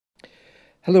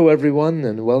Hello, everyone,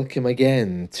 and welcome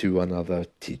again to another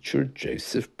Teacher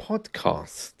Joseph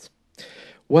podcast.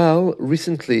 Well,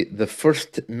 recently the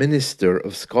First Minister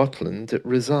of Scotland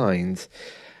resigned.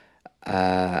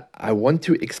 I want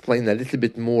to explain a little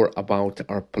bit more about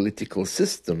our political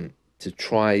system to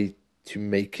try to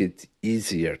make it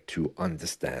easier to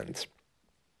understand.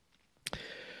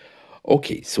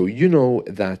 Okay, so you know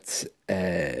that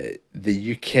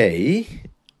the UK,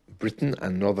 Britain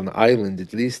and Northern Ireland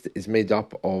at least, is made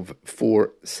up of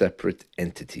four separate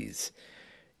entities.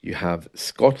 You have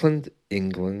Scotland,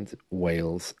 England,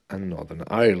 Wales, and Northern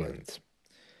Ireland.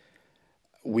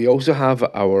 We also have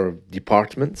our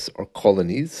departments or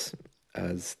colonies,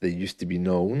 as they used to be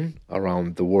known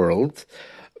around the world.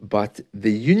 But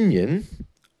the union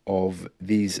of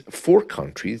these four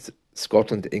countries,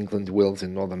 Scotland, England, Wales,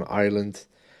 and Northern Ireland,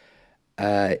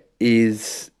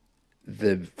 is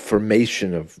the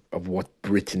formation of what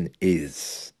Britain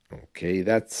is. Okay,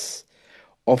 that's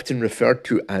often referred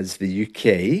to as the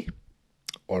UK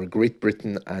or Great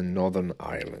Britain and Northern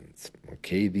Ireland.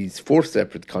 Okay, these four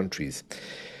separate countries.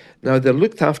 Now, they're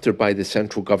looked after by the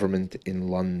central government in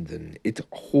London. It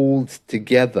holds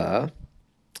together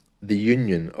the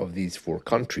union of these four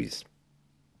countries.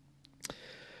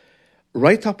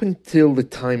 Right up until the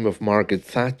time of Margaret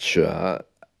Thatcher,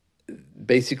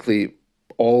 basically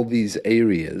all these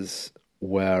areas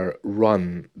were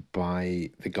run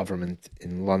by the government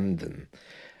in London.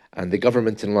 And the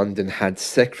government in London had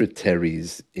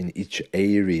secretaries in each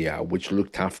area which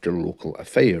looked after local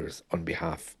affairs on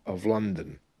behalf of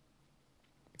London.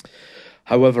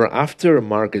 However, after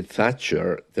Margaret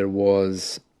Thatcher, there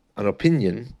was an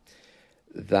opinion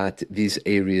that these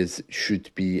areas should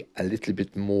be a little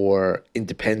bit more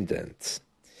independent.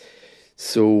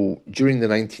 So during the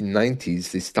 1990s,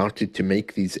 they started to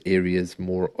make these areas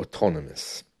more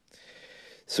autonomous.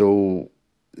 So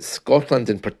Scotland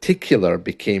in particular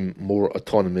became more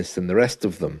autonomous than the rest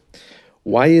of them.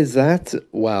 Why is that?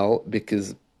 Well,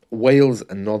 because Wales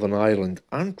and Northern Ireland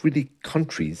aren't really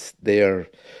countries, they're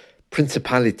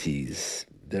principalities.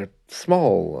 They're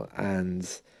small and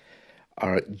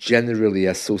are generally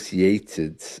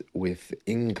associated with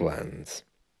England.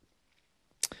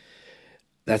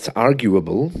 That's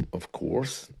arguable, of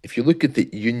course. If you look at the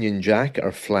Union Jack,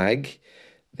 our flag,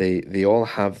 they all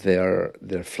have their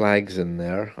flags in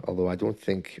there, although I don't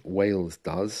think Wales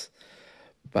does.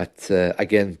 But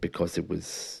again, because it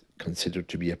was considered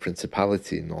to be a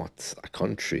principality, not a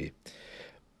country.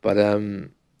 But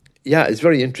yeah, it's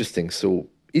very interesting. So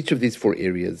each of these four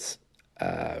areas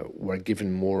were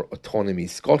given more autonomy.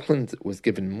 Scotland was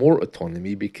given more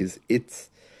autonomy because it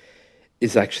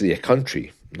is actually a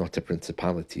country, not a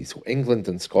principality. So England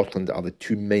and Scotland are the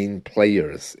two main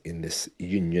players in this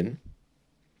union.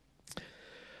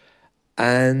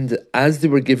 And as they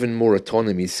were given more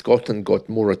autonomy, Scotland got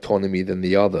more autonomy than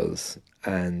the others.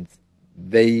 And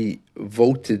they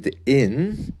elected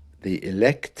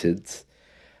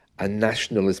a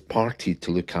nationalist party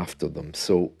to look after them.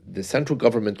 So the central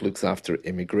government looks after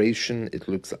immigration, it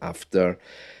looks after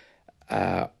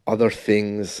other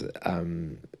things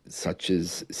such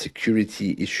as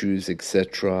security issues,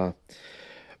 etc.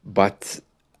 But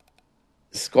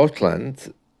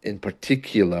Scotland in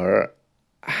particular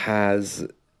has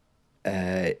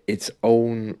its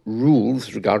own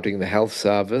rules regarding the health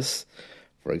service.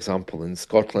 For example, in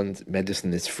Scotland,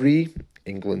 medicine is free.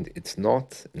 England, it's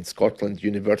not. In Scotland,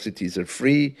 universities are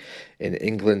free. In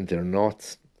England, they're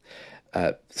not.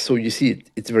 So you see,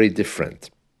 it's very different.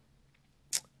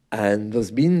 And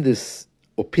there's been this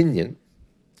opinion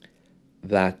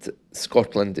that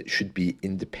Scotland should be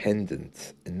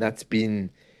independent. And that's been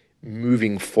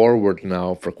moving forward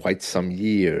now for quite some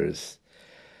years.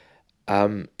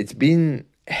 It's been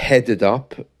headed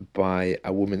up by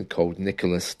a woman called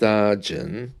Nicola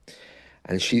Sturgeon,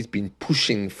 and she's been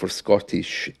pushing for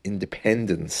Scottish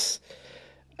independence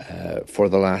for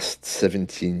the last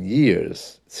 17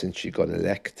 years since she got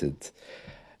elected.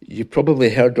 You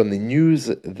probably heard on the news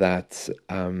that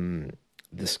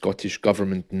the Scottish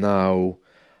government now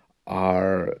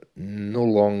are no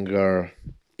longer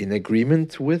in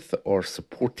agreement with or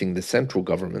supporting the central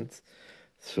government.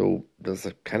 So there's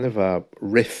a kind of a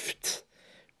rift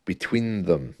between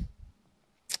them.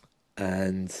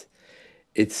 And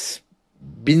it's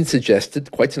been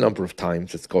suggested quite a number of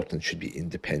times that Scotland should be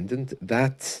independent.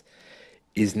 That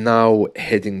is now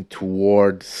heading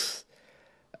towards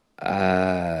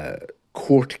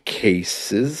court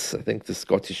cases. I think the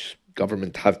Scottish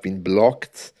government have been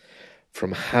blocked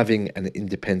from having an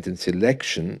independence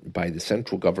election by the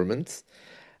central government.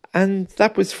 And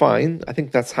that was fine. I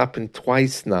think that's happened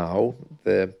twice now.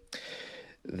 The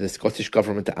The Scottish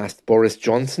government asked Boris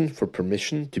Johnson for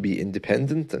permission to be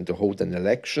independent and to hold an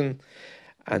election,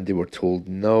 and they were told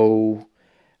no.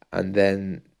 And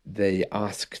then they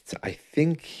asked, I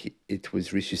think it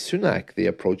was Rishi Sunak, they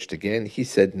approached again. He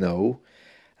said no.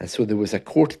 And so there was a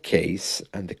court case,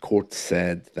 and the court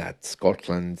said that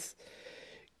Scotland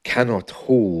cannot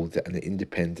hold an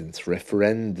independence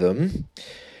referendum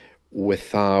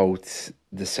without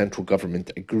the central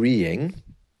government agreeing.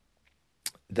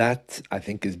 That, I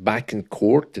think, is back in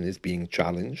court and is being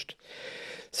challenged.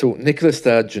 So Nicola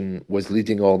Sturgeon was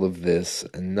leading all of this,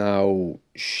 and now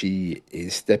she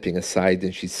is stepping aside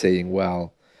and she's saying,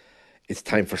 well, it's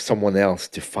time for someone else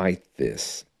to fight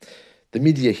this. The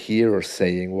media here are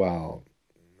saying, well,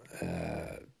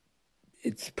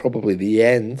 it's probably the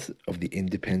end of the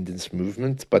independence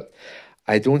movement, but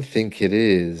I don't think it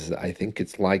is. I think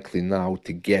it's likely now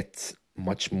to get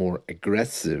much more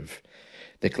aggressive.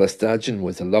 Nicola Sturgeon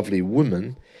was a lovely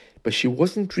woman, but she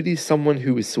wasn't really someone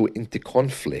who was so into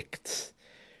conflict.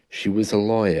 She was a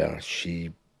lawyer.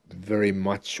 She very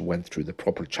much went through the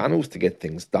proper channels to get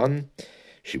things done.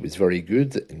 She was very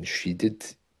good, and she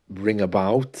did bring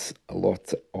about a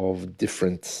lot of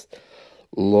different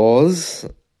laws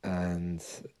and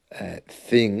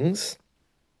things.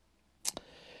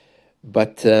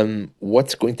 But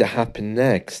what's going to happen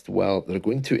next? Well, they're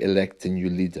going to elect a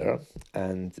new leader,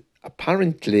 and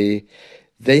apparently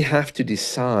they have to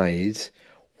decide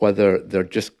whether they're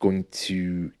just going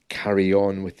to carry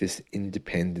on with this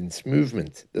independence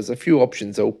movement. There's a few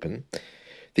options open.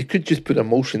 They could just put a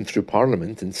motion through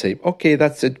Parliament and say, okay,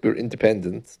 that's it, we're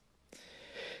independent.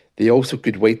 They also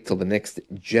could wait till the next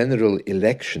general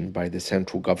election by the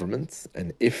central government,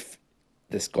 and if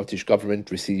the Scottish government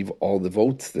receive all the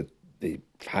votes that they've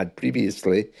had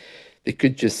previously, they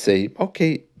could just say,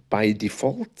 okay, by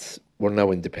default, we're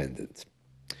now independent,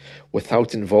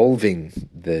 without involving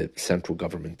the central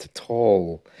government at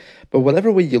all. But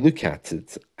whatever way you look at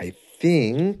it, I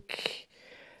think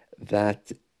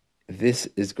that this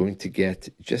is going to get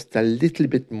just a little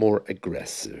bit more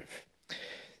aggressive.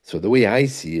 So the way I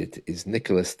see it is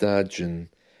Nicola Sturgeon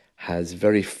has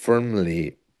very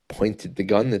firmly pointed the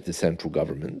gun at the central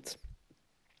government.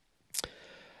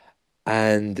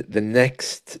 And the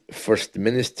next First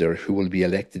Minister, who will be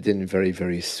elected in very,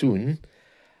 very soon,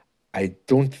 I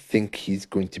don't think he's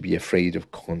going to be afraid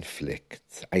of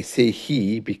conflict. I say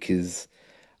he because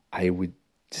I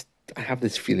have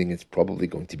this feeling it's probably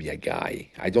going to be a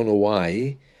guy. I don't know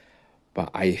why, but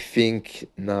I think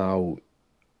now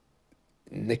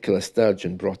Nicola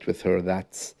Sturgeon brought with her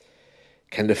that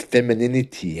kind of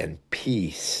femininity and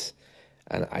peace.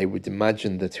 And I would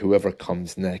imagine that whoever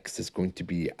comes next is going to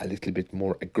be a little bit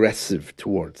more aggressive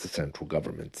towards the central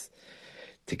government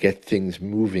to get things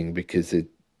moving, because it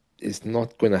is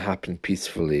not going to happen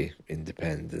peacefully,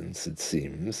 independence, it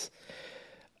seems,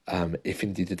 if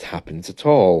indeed it happens at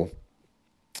all.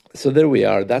 So there we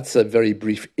are. That's a very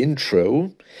brief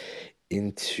intro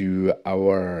into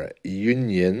our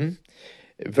union.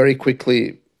 Very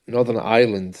quickly, Northern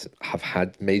Ireland have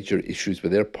had major issues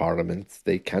with their parliament.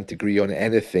 They can't agree on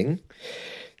anything.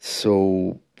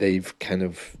 So they've kind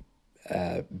of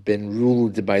been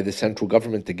ruled by the central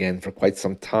government again for quite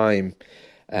some time,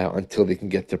 until they can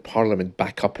get their parliament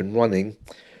back up and running.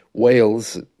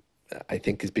 Wales, I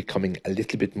think, is becoming a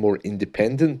little bit more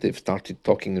independent. They've started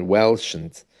talking in Welsh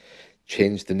and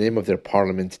changed the name of their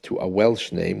parliament to a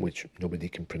Welsh name, which nobody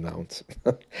can pronounce.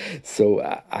 So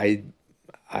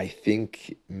I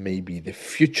think maybe the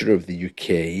future of the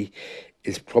UK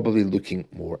is probably looking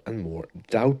more and more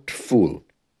doubtful.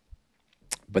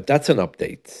 But that's an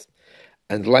update.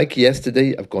 And like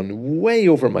yesterday, I've gone way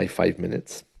over my 5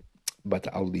 minutes, but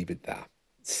I'll leave it there.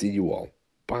 See you all.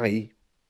 Bye.